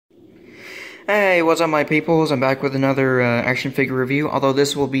Hey, what's up my peoples? I'm back with another action figure review, although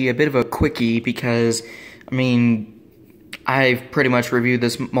this will be a bit of a quickie because, I've pretty much reviewed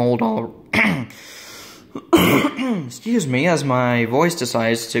this mold all... Excuse me, as my voice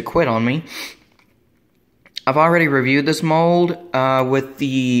decides to quit on me. I've already reviewed this mold with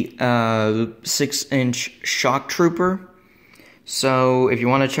the 6-inch Shock Trooper. So, if you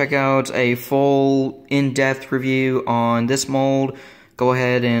want to check out a full, in-depth review on this mold, go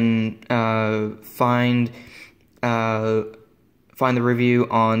ahead and find the review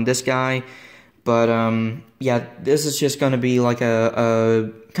on this guy. But yeah, this is just going to be like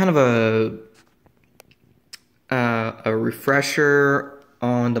a kind of a refresher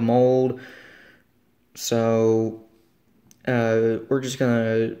on the mold. So we're just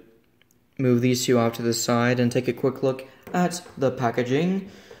gonna move these two off to the side and take a quick look at the packaging.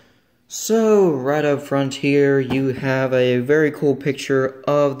 So, right up front here, you have a very cool picture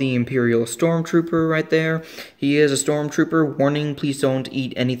of the Imperial Stormtrooper right there. He is a Stormtrooper. Warning, please don't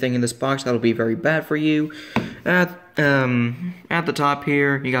eat anything in this box. That'll be very bad for you. At the top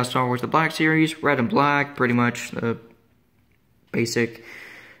here, you got Star Wars The Black Series, red and black, pretty much the basic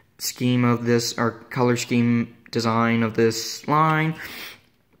scheme of this, or color scheme design of this line.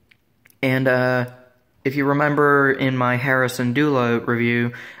 And, if you remember in my Harrison Dula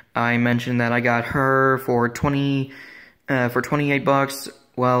review, I mentioned that I got her for 28 bucks.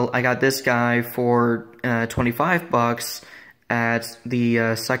 Well, I got this guy for 25 bucks at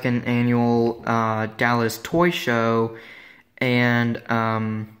the second annual Dallas Toy Show, and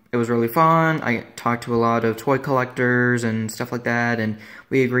it was really fun. I talked to a lot of toy collectors and stuff like that, and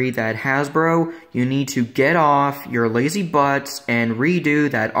we agreed that Hasbro, you need to get off your lazy butts and redo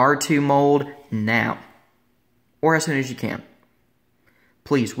that R2 mold now, or as soon as you can.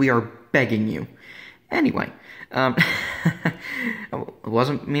 Please, we are begging you. Anyway, I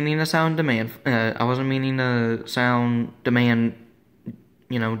wasn't meaning to sound I wasn't meaning to sound demanding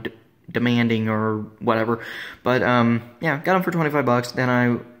or whatever. But, yeah, got them for 25 bucks. Then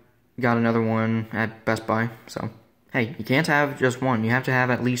I got another one at Best Buy. So, hey, you can't have just one. You have to have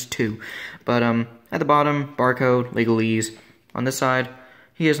at least two. But, at the bottom, barcode, legalese. On this side,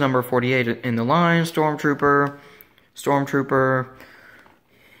 he is number 48 in the line, Stormtrooper.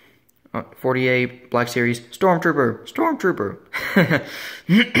 48, Black Series, Stormtrooper.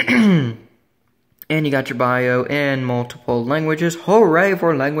 And you got your bio in multiple languages. Hooray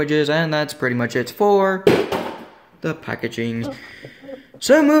for languages, and that's pretty much it for the packaging.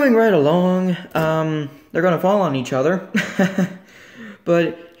 So moving right along, they're gonna fall on each other.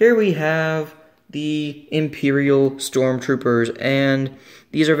 But here we have the Imperial Stormtroopers, and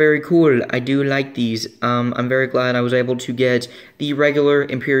these are very cool. I do like these. I'm very glad I was able to get the regular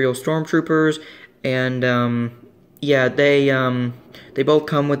Imperial Stormtroopers, and yeah, they both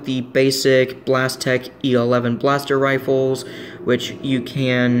come with the basic Blastech E11 blaster rifles, which you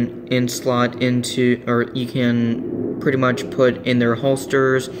can slot into, or you can pretty much put in their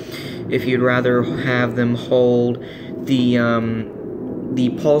holsters if you'd rather have them hold the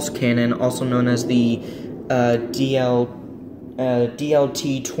pulse cannon, also known as the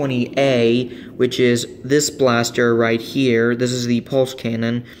DLT-20A, which is this blaster right here. This is the pulse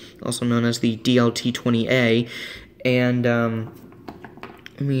cannon, also known as the DLT-20A. And let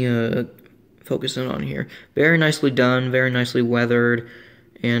me focus in on here. Very nicely done, very nicely weathered,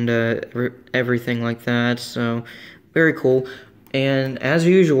 and everything like that. So very cool. And as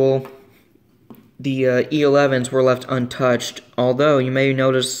usual, the E11s were left untouched, although you may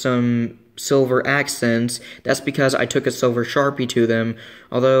notice some silver accents. That's because I took a silver Sharpie to them,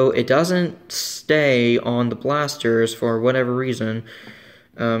 although it doesn't stay on the blasters for whatever reason.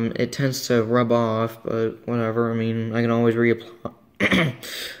 It tends to rub off, but whatever. I mean, I can always reapply. I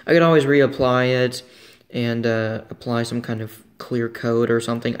can always reapply it and apply some kind of clear coat or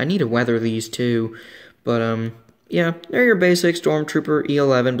something. I need to weather these too, but yeah, they're your basic Stormtrooper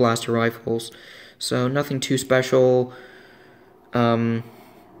E11 blaster rifles. So nothing too special. Yeah,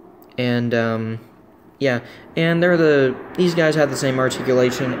 and these guys have the same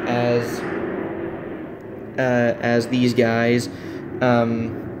articulation as these guys.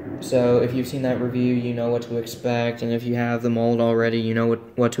 So if you've seen that review, you know what to expect, and if you have the mold already, you know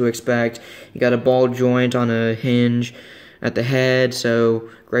what to expect. You got a ball joint on a hinge at the head, so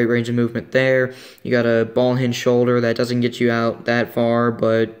great range of movement there. You got a ball hinge shoulder that doesn't get you out that far,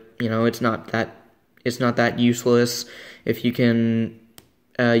 but you know, it's not that useless if you can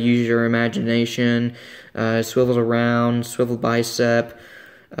use your imagination. Swivels around, swivel bicep,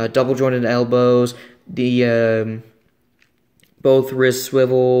 double jointed elbows, the both wrists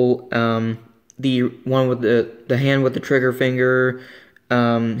swivel, the one with the hand with the trigger finger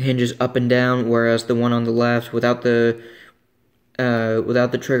hinges up and down, whereas the one on the left, without the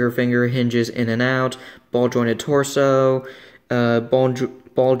trigger finger, hinges in and out. Ball jointed torso,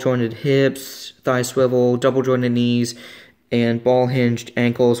 ball jointed hips, thigh swivel, double jointed knees, and ball hinged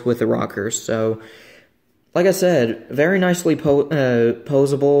ankles with the rockers. So, like I said, very nicely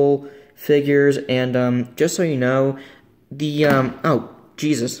posable figures. And just so you know, the oh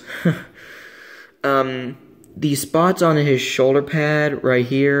Jesus, the spots on his shoulder pad right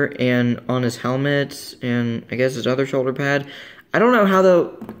here and on his helmet and I guess his other shoulder pad, I don't know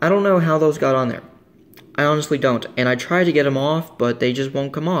how those got on there. I honestly don't. And I tried to get them off, but they just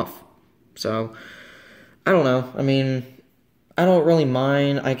won't come off. So, I don't know. I mean, I don't really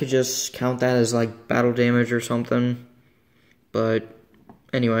mind. I could just count that as like battle damage or something. But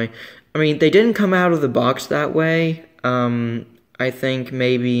anyway, I mean, they didn't come out of the box that way. I think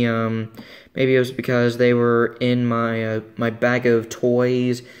maybe it was because they were in my my bag of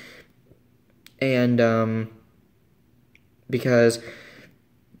toys, and because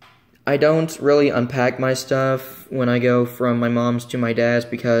I don't really unpack my stuff when I go from my mom's to my dad's,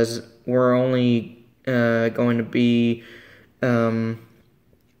 because we're only going to be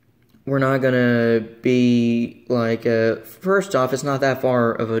we're not gonna be like first off, it's not that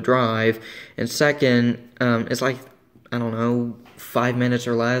far of a drive, and second, it's like, I don't know, 5 minutes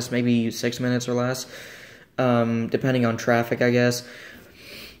or less, maybe 6 minutes or less, depending on traffic, I guess.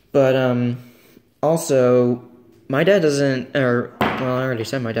 But also, my dad doesn't, well, I already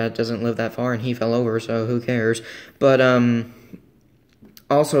said my dad doesn't live that far, and he fell over, so who cares? But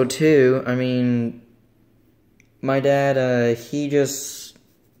also too, I mean, my dad, I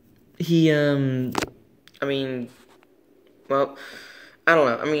mean, well, I don't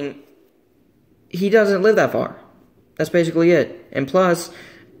know. I mean, he doesn't live that far. That's basically it. And plus,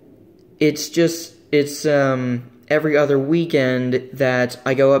 it's every other weekend that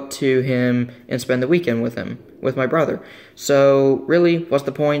I go up to him and spend the weekend with him, with my brother. So, really, what's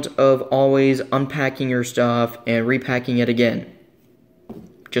the point of always unpacking your stuff and repacking it again?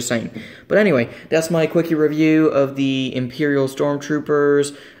 Just saying. But anyway, that's my quickie review of the Imperial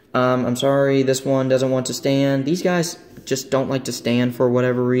Stormtroopers. I'm sorry, this one doesn't want to stand. These guys just don't like to stand for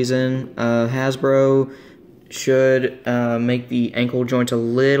whatever reason. Hasbro should make the ankle joint a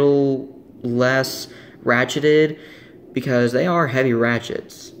little less ratcheted, because they are heavy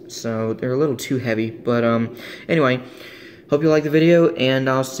ratchets. So they're a little too heavy. But anyway, hope you like the video, and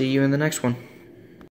I'll see you in the next one.